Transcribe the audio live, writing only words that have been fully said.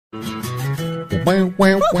Oh,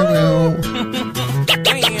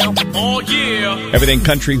 yeah. Everything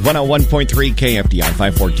Country 101.3 KFDI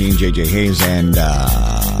 514 JJ Hayes. And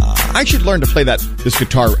I should learn to play this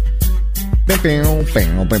guitar. I'm going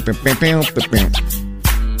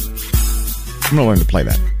to learn to play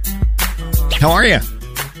that. How are you?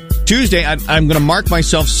 Tuesday, I'm going to mark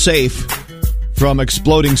myself safe from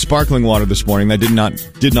exploding sparkling water this morning. That did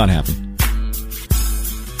not happen.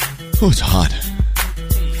 Oh, it's hot.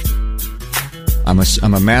 I'm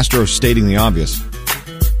a master of stating the obvious.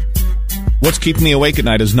 What's keeping me awake at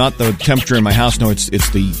night is not the temperature in my house. No, it's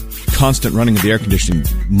the constant running of the air conditioning.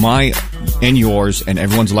 My and yours and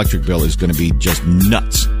everyone's electric bill is going to be just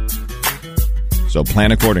nuts. So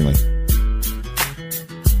plan accordingly.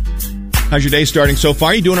 How's your day starting so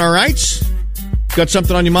far? You doing all right? Got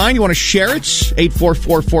something on your mind? You want to share it?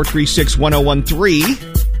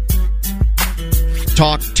 844-436-1013.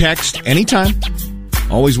 Talk, text, anytime.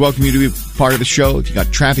 Always welcome you to be part of the show. If you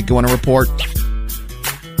got traffic you want to report,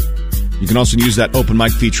 you can also use that open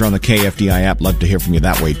mic feature on the KFDI app. Love to hear from you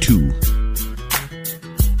that way, too.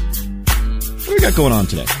 What do we got going on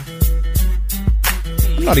today?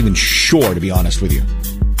 I'm not even sure, to be honest with you.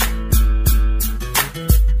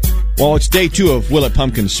 Well, it's day 2 of Will It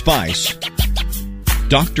Pumpkin Spice.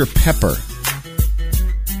 Dr. Pepper.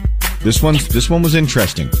 This one was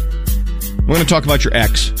interesting. We're going to talk about your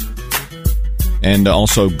ex. And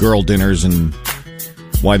also girl dinners and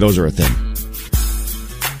why those are a thing.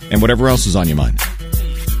 And whatever else is on your mind.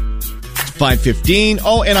 It's 5:15.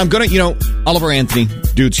 Oh, and I'm going to, Oliver Anthony,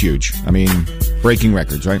 dude's huge. I mean, breaking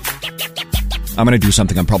records, right? I'm going to do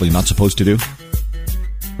something I'm probably not supposed to do.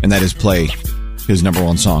 And that is play his number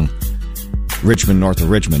 1 song, Richmond, North of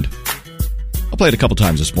Richmond. I'll play it a couple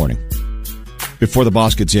times this morning. Before the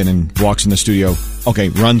boss gets in and walks in the studio,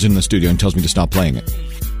 runs in the studio and tells me to stop playing it.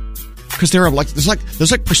 Because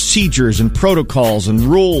there's procedures and protocols and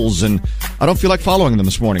rules, and I don't feel like following them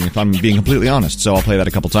this morning, if I'm being completely honest. So I'll play that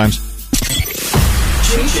a couple times.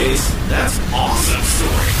 JJ's That's Awesome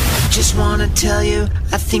Story. Just want to tell you,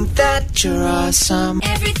 I think that you're awesome.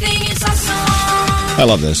 Everything is awesome. I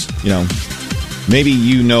love this. Maybe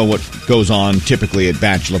you know what goes on typically at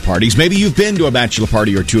bachelor parties. Maybe you've been to a bachelor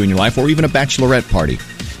party or two in your life, or even a bachelorette party.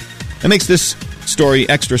 That makes this story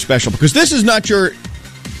extra special, because this is not your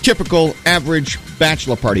typical average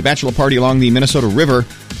bachelor party. Bachelor party along the Minnesota River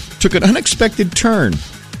took an unexpected turn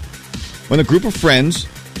when a group of friends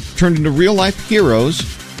turned into real-life heroes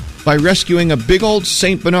by rescuing a big old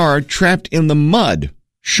St. Bernard trapped in the mud.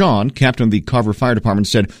 Sean, captain of the Carver Fire Department,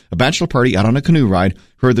 said a bachelor party out on a canoe ride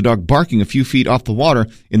heard the dog barking a few feet off the water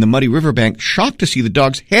in the muddy riverbank, shocked to see the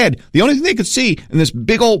dog's head, the only thing they could see in this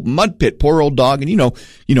big old mud pit. Poor old dog. And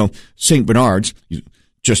St. Bernards,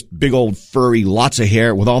 just big old furry, lots of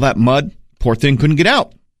hair with all that mud. Poor thing couldn't get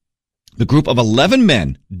out. The group of 11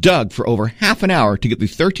 men dug for over half an hour to get the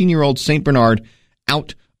 13-year-old St. Bernard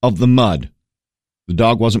out of the mud. The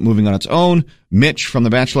dog wasn't moving on its own. Mitch from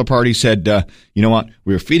the bachelor party said, you know what?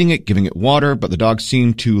 We were feeding it, giving it water, but the dog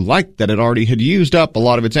seemed to like that it already had used up a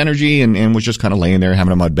lot of its energy and was just kind of laying there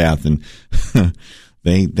having a mud bath. And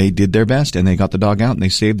They did their best, and they got the dog out, and they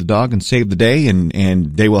saved the dog and saved the day,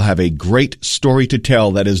 and they will have a great story to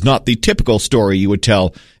tell that is not the typical story you would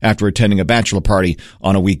tell after attending a bachelor party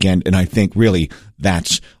on a weekend, and I think, really,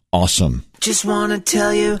 that's awesome. Just want to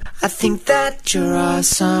tell you, I think that you're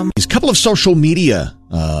awesome. There's a couple of social media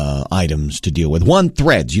items to deal with. One,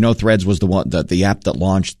 Threads. Threads was the app that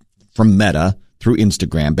launched from Meta through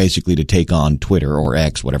Instagram, basically to take on Twitter or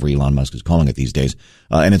X, whatever Elon Musk is calling it these days.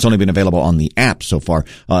 And it's only been available on the app so far.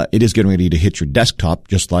 It is getting ready to hit your desktop,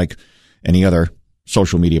 just like any other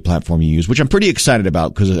social media platform you use, which I'm pretty excited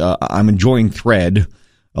about because I'm enjoying Thread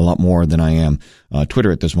a lot more than I am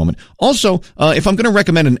Twitter at this moment. Also, if I'm going to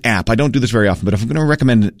recommend an app, I don't do this very often, but if I'm going to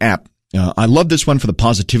recommend an app, I love this one for the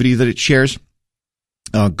positivity that it shares.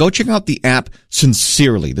 Go check out the app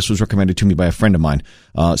Sincerely. This was recommended to me by a friend of mine.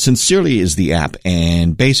 Sincerely is the app,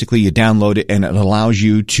 and basically you download it, and it allows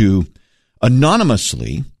you to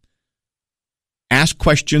anonymously ask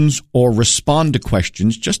questions or respond to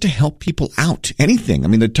questions just to help people out. Anything. I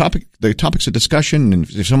mean, the topics of discussion, and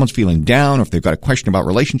if someone's feeling down, or if they've got a question about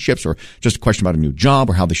relationships, or just a question about a new job,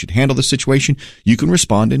 or how they should handle the situation, you can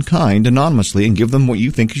respond in kind, anonymously, and give them what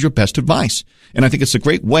you think is your best advice. And I think it's a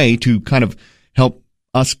great way to kind of help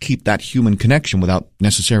us keep that human connection without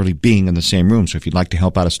necessarily being in the same room. So if you'd like to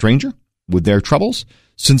help out a stranger with their troubles,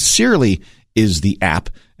 Sincerely is the app.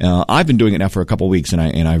 I've been doing it now for a couple of weeks, and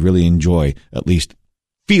I really enjoy at least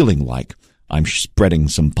feeling like I'm spreading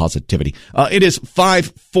some positivity. It is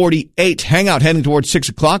 5:48. Hangout heading towards 6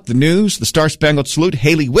 o'clock. The news, the Star Spangled Salute.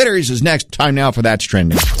 Haley Witters is next. Time now for That's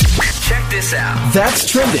Trending. Check this out. That's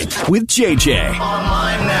Trending with JJ.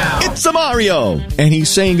 Online now. It's a Mario, and he's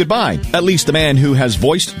saying goodbye. At least the man who has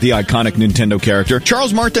voiced the iconic Nintendo character.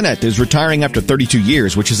 Charles Martinet is retiring after 32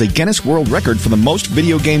 years, which is a Guinness World Record for the most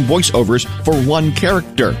video game voiceovers for one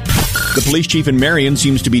character. The police chief in Marion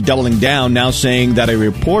seems to be doubling down, now saying that a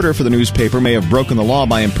reporter for the newspaper may have broken the law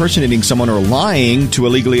by impersonating someone or lying to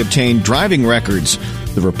illegally obtain driving records.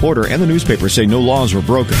 The reporter and the newspaper say no laws were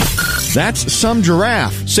broken. That's some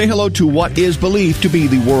giraffe. Say hello to what is believed to be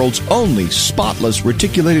the world's only spotless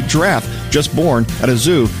reticulated giraffe, just born at a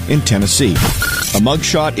zoo in Tennessee. A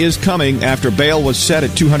mugshot is coming. After bail was set at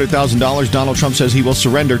 $200,000, Donald Trump says he will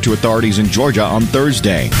surrender to authorities in Georgia on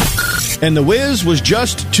Thursday. And the whiz was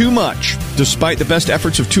just too much. Despite the best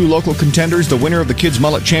efforts of two local contenders, the winner of the Kids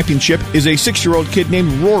Mullet Championship is a 6-year-old kid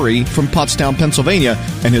named Rory from Pottstown, Pennsylvania,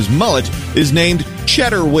 and his mullet is named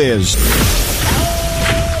Cheddar Whiz.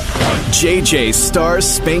 JJ's Star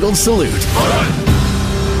Spangled Salute.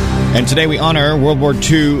 And today we honor World War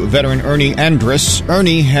II veteran Ernie Andrus.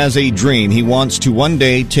 Ernie has a dream. He wants to one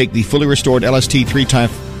day take the fully restored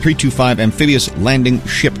LST-325 amphibious landing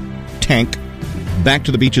ship tank back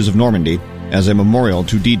to the beaches of Normandy as a memorial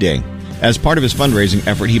to D-Day. As part of his fundraising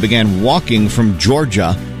effort, he began walking from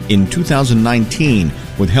Georgia in 2019.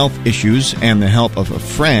 With health issues and the help of a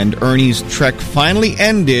friend, Ernie's trek finally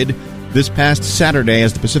ended this past Saturday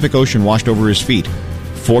as the Pacific Ocean washed over his feet.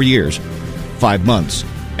 4 years, 5 months,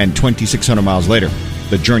 and 2,600 miles later,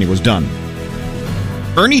 the journey was done.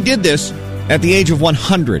 Ernie did this at the age of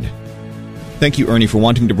 100. Thank you, Ernie, for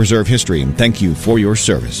wanting to preserve history, and thank you for your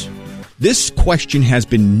service. This question has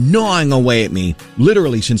been gnawing away at me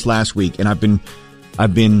literally since last week, and I've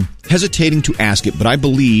been hesitating to ask it, but I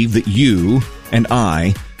believe that you and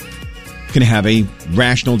I can have a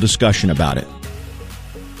rational discussion about it.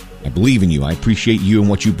 I believe in you. I appreciate you and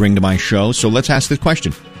what you bring to my show. So let's ask this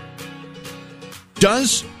question.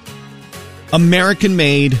 Does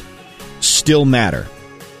American-made still matter?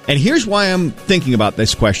 And here's why I'm thinking about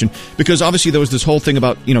this question. Because obviously there was this whole thing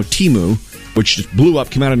about, Temu, which just blew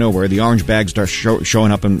up, came out of nowhere. The orange bags start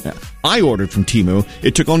showing up. And I ordered from Temu.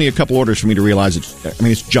 It took only a couple orders for me to realize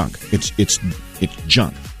it's junk. It's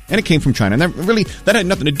junk. And it came from China. And that had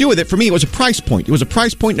nothing to do with it. For me, it was a price point. It was a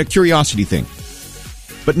price point and a curiosity thing.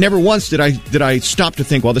 But never once did I stop to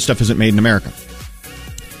think, well, this stuff isn't made in America.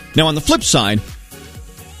 Now, on the flip side,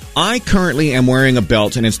 I currently am wearing a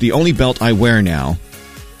belt, and it's the only belt I wear now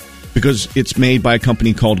because it's made by a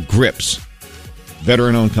company called Grips.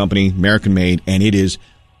 Veteran-owned company, American-made, and it is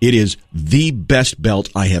the best belt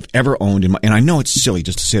I have ever owned. And I know it's silly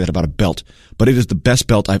just to say that about a belt, but it is the best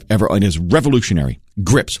belt I've ever owned. It is revolutionary.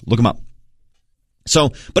 Grips. Look them up.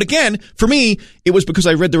 So, but again, for me, it was because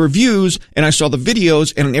I read the reviews and I saw the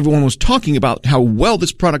videos and everyone was talking about how well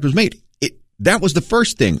this product was made. That was the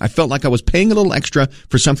first thing. I felt like I was paying a little extra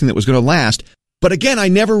for something that was going to last. But again, I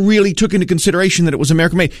never really took into consideration that it was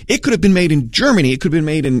American-made. It could have been made in Germany. It could have been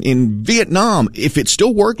made in Vietnam. If it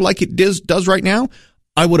still worked like it does right now,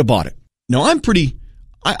 I would have bought it. No,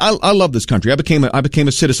 I love this country. I became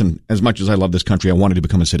a citizen. As much as I love this country, I wanted to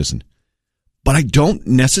become a citizen. But I don't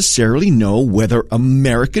necessarily know whether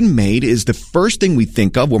American-made is the first thing we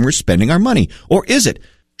think of when we're spending our money. Or is it?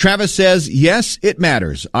 Travis says, yes, it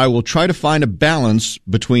matters. I will try to find a balance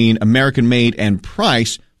between American-made and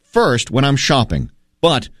price first when I'm shopping.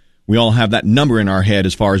 But we all have that number in our head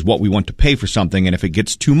as far as what we want to pay for something, and if it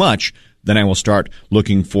gets too much, then I will start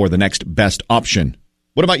looking for the next best option.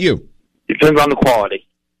 What about you? Depends on the quality.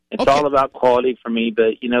 It's Okay. all about quality for me,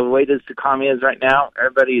 but, the way this economy is right now,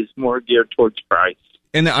 everybody is more geared towards price.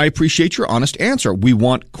 And I appreciate your honest answer. We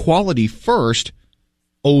want quality first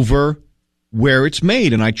over where it's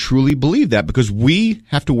made, and I truly believe that because we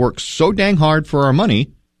have to work so dang hard for our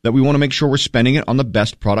money that we want to make sure we're spending it on the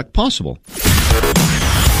best product possible.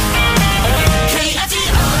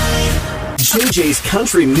 JJ's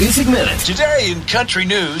Country Music Minute. Today in country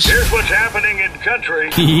news. Here's what's happening in country.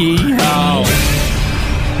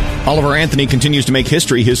 Oliver Anthony continues to make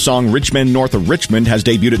history. His song Rich Men North of Richmond has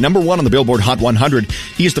debuted at number 1 on the Billboard Hot 100.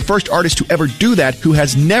 He is the first artist to ever do that who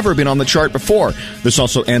has never been on the chart before. This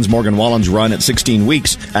also ends Morgan Wallen's run at 16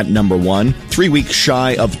 weeks at number 1, 3 weeks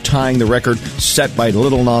shy of tying the record set by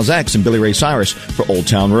Little Nas X and Billy Ray Cyrus for Old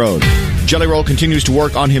Town Road. Jelly Roll continues to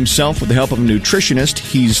work on himself with the help of a nutritionist.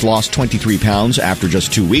 He's lost 23 pounds after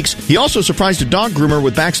just 2 weeks. He also surprised a dog groomer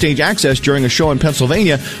with backstage access during a show in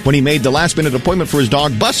Pennsylvania when he made the last-minute appointment for his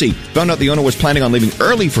dog, Bussy. Found out the owner was planning on leaving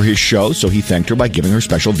early for his show, so he thanked her by giving her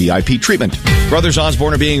special VIP treatment. Brothers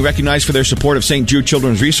Osborne are being recognized for their support of St. Jude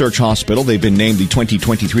Children's Research Hospital. They've been named the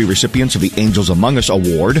 2023 recipients of the Angels Among Us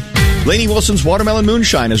Award. Lainey Wilson's Watermelon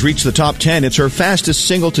Moonshine has reached the top 10. It's her fastest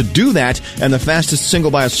single to do that, and the fastest single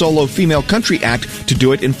by a solo female country act to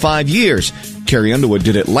do it in 5 years. Carrie Underwood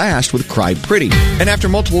did it last with Cry Pretty. And after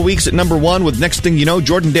multiple weeks at number 1 with Next Thing You Know,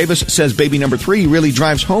 Jordan Davis says Baby Number 3 really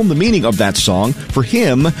drives home the meaning of that song for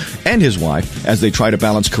him and his wife as they try to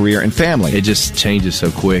balance career and family. It just changes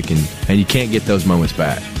so quick, and you can't get those moments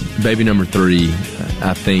back. Baby Number 3,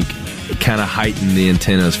 I think, kind of heightened the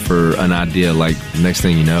antennas for an idea like next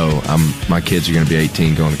thing you know, my kids are going to be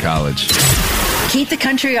 18 going to college. Keep the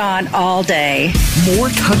country on all day. More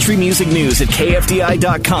country music news at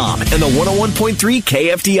KFDI.com and the 101.3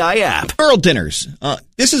 KFDI app. Girl dinners.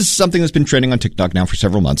 This is something that's been trending on TikTok now for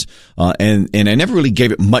several months, and I never really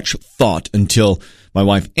gave it much thought until my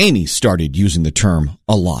wife Amy started using the term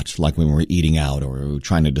a lot, like when we were eating out or we were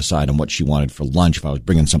trying to decide on what she wanted for lunch. If I was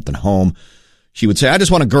bringing something home, she would say, I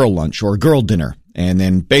just want a girl lunch or a girl dinner. And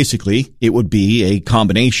then basically it would be a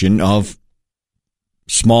combination of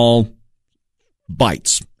small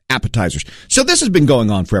bites, appetizers. So this has been going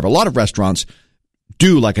on forever. A lot of restaurants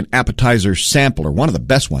do like an appetizer sampler. One of the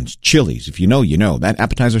best ones, Chili's. If you know, you know. That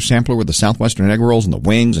appetizer sampler with the Southwestern egg rolls and the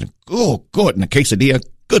wings and oh, good, and the quesadilla.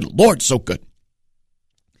 Good Lord, so good.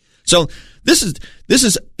 So this is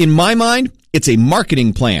in my mind, it's a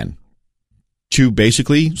marketing plan to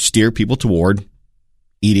basically steer people toward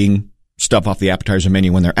eating stuff off the appetizer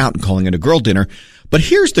menu when they're out and calling it a girl dinner. But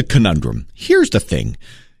here's the conundrum. Here's the thing.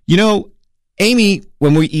 You know, Amy,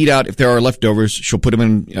 when we eat out, if there are leftovers, she'll put them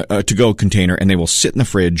in a to-go container and they will sit in the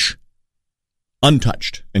fridge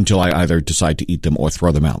untouched until I either decide to eat them or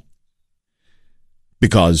throw them out.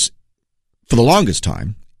 Because for the longest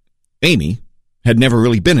time, Amy had never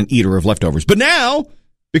really been an eater of leftovers. But now,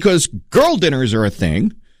 because girl dinners are a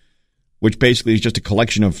thing, which basically is just a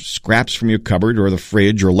collection of scraps from your cupboard or the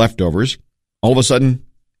fridge or leftovers, all of a sudden,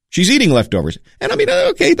 she's eating leftovers. And I mean,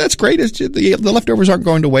 okay, that's great. The leftovers aren't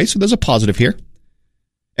going to waste, so there's a positive here.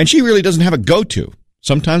 And she really doesn't have a go-to.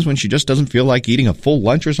 Sometimes when she just doesn't feel like eating a full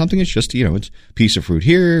lunch or something, it's just, you know, it's a piece of fruit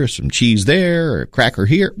here, or some cheese there, or a cracker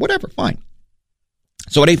here, whatever, fine.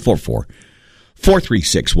 So at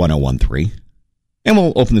 844-436-1013, and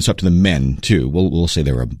we'll open this up to the men, too. We'll say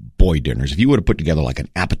there are boy dinners. If you were to put together like an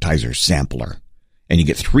appetizer sampler, and you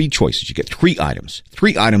get 3 choices, you get 3 items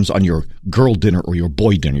on your girl dinner or your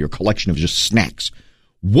boy dinner, your collection of just snacks,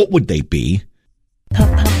 what would they be?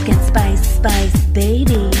 Pumpkin spice, spice,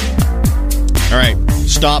 baby. All right,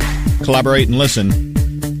 stop, collaborate, and listen.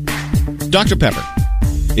 Dr. Pepper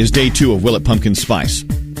is day 2 of Will It Pumpkin Spice.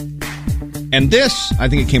 And this, I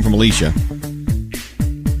think it came from Alicia.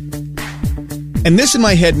 And this in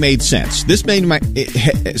my head made sense. This made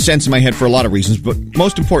sense in my head for a lot of reasons, but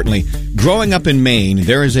most importantly, growing up in Maine,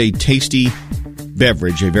 there is a tasty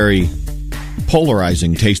beverage, a very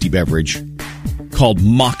polarizing tasty beverage called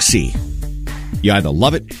Moxie. You either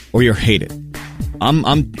love it or you hate it.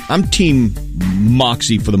 I'm team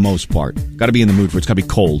Moxie for the most part. Got to be in the mood for it. It's got to be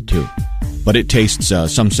cold too. But it tastes,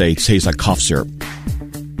 some say it tastes like cough syrup.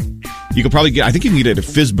 You can probably get, I think you can get it at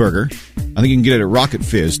Fizzburger. I think you can get it at Rocket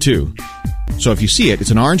Fizz too. So if you see it,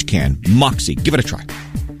 it's an orange can, Moxie. Give it a try.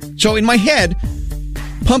 So in my head,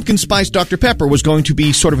 pumpkin spice Dr. Pepper was going to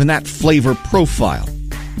be sort of in that flavor profile.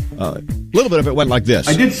 A little bit of it went like this.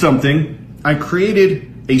 I did something. I created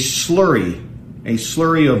a slurry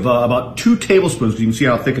of about 2 tablespoons. You can see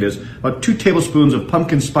how thick it is. About 2 tablespoons of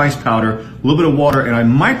pumpkin spice powder, a little bit of water, and I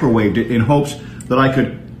microwaved it in hopes that I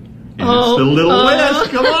could. And it's the little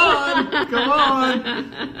whisk. Come on.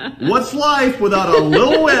 What's life without a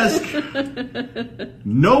little whisk?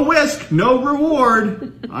 No whisk, no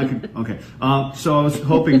reward. Okay. So I was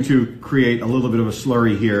hoping to create a little bit of a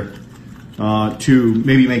slurry here to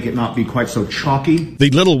maybe make it not be quite so chalky. The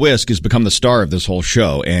little whisk has become the star of this whole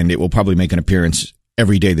show, and it will probably make an appearance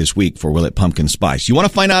every day this week for Will It Pumpkin Spice. You want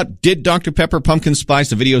to find out, did Dr. Pepper pumpkin spice?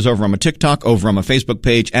 The video's over on my TikTok, over on my Facebook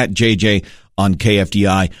page, at JJ on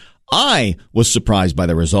KFDI. I was surprised by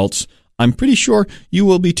the results. I'm pretty sure you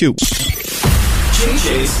will be too.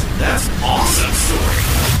 JJ's That's Awesome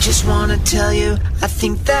Story. Just wanna tell you, I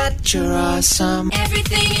think that you're awesome.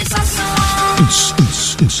 Everything is awesome.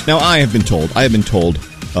 Now, I have been told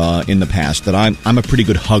in the past that I'm a pretty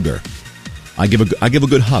good hugger. I give a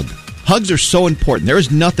good hug. Hugs are so important. There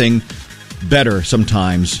is nothing better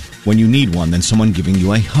sometimes when you need one than someone giving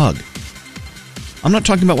you a hug. I'm not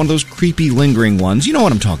talking about one of those creepy, lingering ones. You know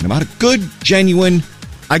what I'm talking about. A good, genuine,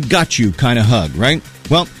 I got you kind of hug, right?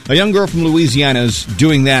 Well, a young girl from Louisiana is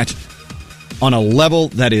doing that on a level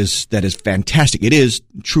that is fantastic. It is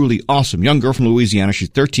truly awesome. Young girl from Louisiana. She's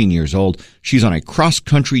 13 years old. She's on a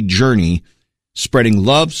cross-country journey spreading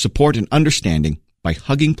love, support, and understanding by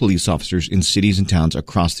hugging police officers in cities and towns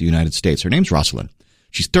across the United States. Her name's Rosalind.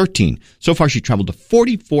 She's 13. So far, she traveled to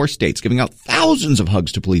 44 states, giving out thousands of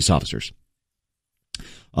hugs to police officers.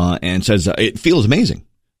 And says it feels amazing.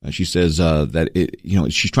 She says that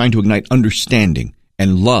she's trying to ignite understanding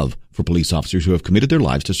and love for police officers who have committed their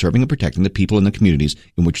lives to serving and protecting the people in the communities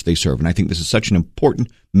in which they serve. And I think this is such an important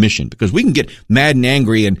mission, because we can get mad and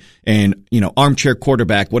angry and armchair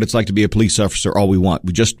quarterback what it's like to be a police officer all we want.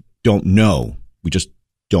 We just don't know. We just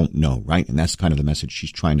don't know, right? And that's kind of the message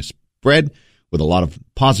she's trying to spread, with a lot of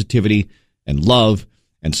positivity and love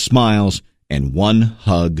and smiles and one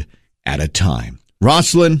hug at a time.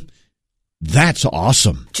 Rosalind, that's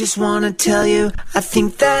awesome. Just want to tell you, I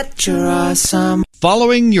think that you're awesome.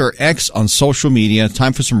 Following your ex on social media,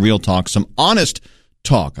 time for some real talk, some honest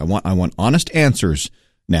talk. I want honest answers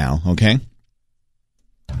now, okay?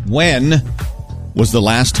 When was the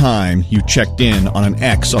last time you checked in on an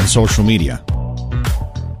ex on social media?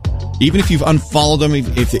 Even if you've unfollowed them,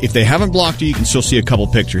 if they haven't blocked you, you can still see a couple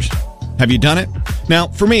pictures. Have you done it? Now,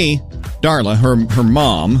 for me, Darla, her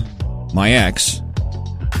mom, my ex,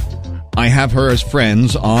 I have her as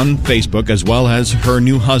friends on Facebook, as well as her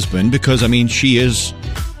new husband, because, she is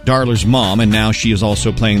Darla's mom, and now she is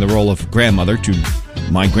also playing the role of grandmother to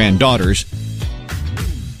my granddaughters.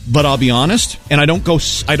 But I'll be honest, and I don't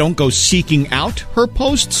go seeking out her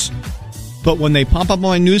posts, but when they pop up on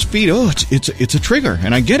my news feed, it's a trigger,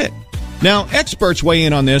 and I get it. Now, experts weigh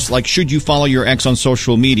in on this, like, should you follow your ex on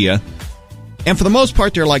social media? And for the most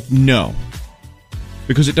part, they're like, no,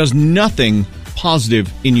 because it does nothing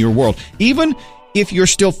positive in your world. Even if you're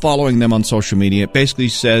still following them on social media, it basically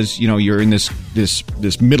says, you're in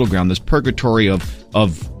this middle ground, this purgatory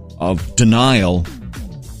of denial.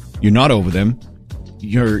 You're not over them.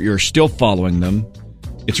 You're still following them.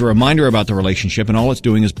 It's a reminder about the relationship, and all it's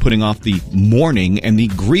doing is putting off the mourning and the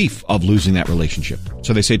grief of losing that relationship.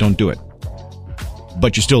 So they say don't do it.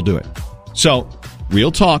 But you still do it. So,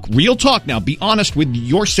 real talk now. Be honest with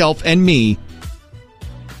yourself and me.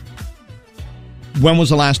 When was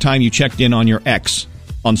the last time you checked in on your ex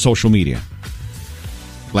on social media?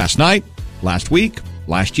 Last night? Last week?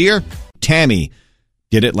 Last year? Tammy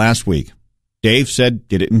did it last week. Dave said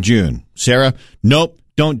did it in June. Sarah, nope,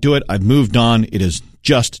 don't do it. I've moved on. It is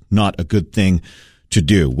just not a good thing to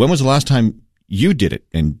do. When was the last time you did it?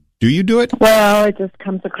 And do you do it? Well, it just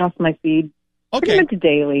comes across my feed pretty much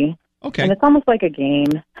daily. Okay. And it's almost like a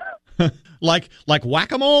game. like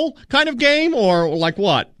whack-a-mole kind of game, or like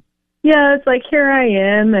what? Yeah, it's like, here I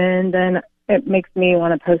am, and then it makes me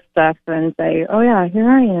want to post stuff and say, oh, yeah, here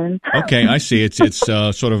I am. Okay, I see. It's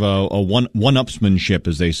sort of a one-upsmanship,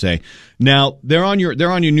 as they say. Now, they're on your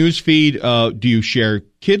news feed. Do you share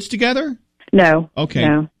kids together? No. Okay.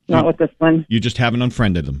 No, not with this one. You just haven't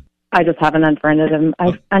unfriended them? I just haven't unfriended him.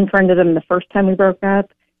 I unfriended him the first time we broke up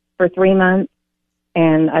for 3 months,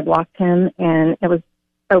 and I blocked him, and it was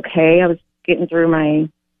okay. I was getting through my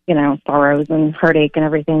sorrows and heartache and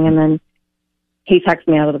everything. And then he texted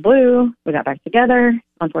me out of the blue. We got back together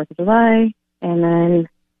on 4th of July. And then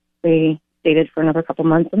we dated for another couple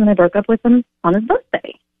months. And then I broke up with him on his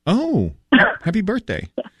birthday. Oh, happy birthday.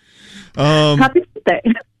 Happy birthday.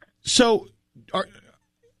 So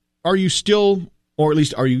are you still, or at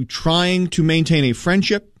least are you trying to maintain a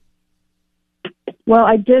friendship? Well,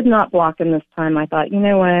 I did not block him this time. I thought, you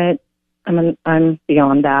know what? I'm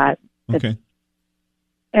beyond that. Okay.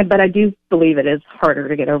 But I do believe it is harder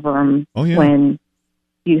to get over them when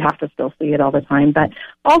you have to still see it all the time. But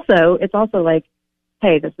it's also like,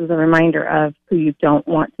 hey, this is a reminder of who you don't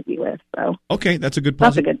want to be with. So okay, that's a good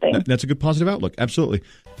thing. That's a good positive outlook. Absolutely.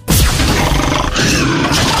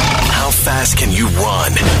 How fast can you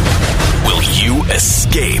run? Will you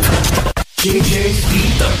escape? JJ's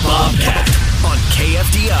Beat the Bobcat on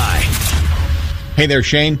KFDI. Hey there,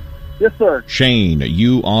 Shane. Yes, sir. Shane,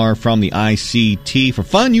 you are from the ICT. For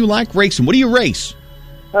fun, you like racing. What do you race?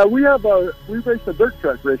 We race a dirt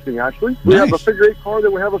track racing, actually. We have a figure-8 car,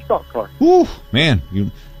 then we have a stock car. Whew, man, you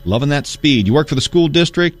loving that speed. You work for the school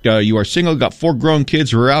district. You are single, got 4 grown kids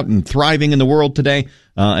who are out and thriving in the world today.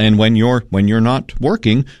 And when you're not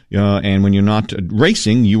working and when you're not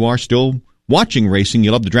racing, you are still watching racing.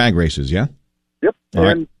 You love the drag races, yeah? Yep, all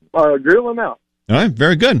and grill them out. All right,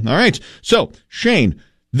 very good. All right. So, Shane,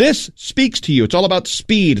 this speaks to you. It's all about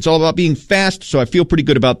speed. It's all about being fast, so I feel pretty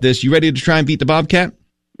good about this. You ready to try and beat the Bobcat?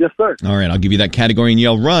 Yes, sir. All right, I'll give you that category and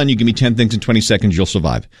yell run. You give me 10 things in 20 seconds, you'll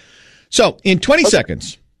survive. So, in 20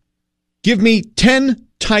 seconds, give me 10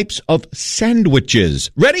 types of sandwiches.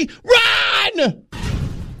 Ready? Run!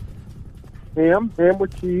 Ham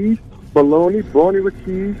with cheese, bologna with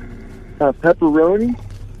cheese, pepperoni,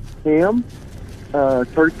 ham,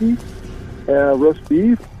 turkey, roast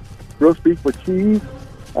beef with cheese,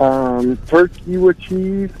 turkey with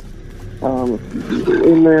cheese,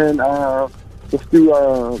 and then let's do.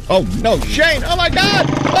 Oh no, Shane! Oh my God!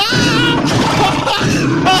 Ah!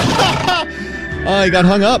 Oh, he got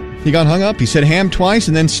hung up. He said ham twice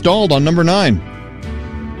and then stalled on number 9.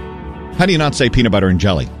 How do you not say peanut butter and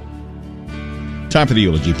jelly? Time for the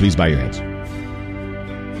eulogy. Please bow your heads.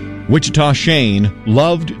 Wichita Shane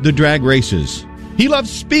loved the drag races. He loved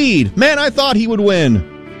speed. Man, I thought he would win.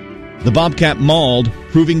 The Bobcat mauled,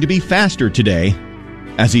 proving to be faster today,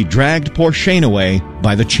 as he dragged poor Shane away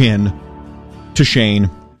by the chin. To Shane.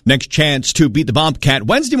 Next chance to beat the Bobcat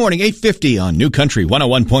Wednesday morning, 8:50 on New Country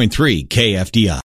 101.3 KFDI.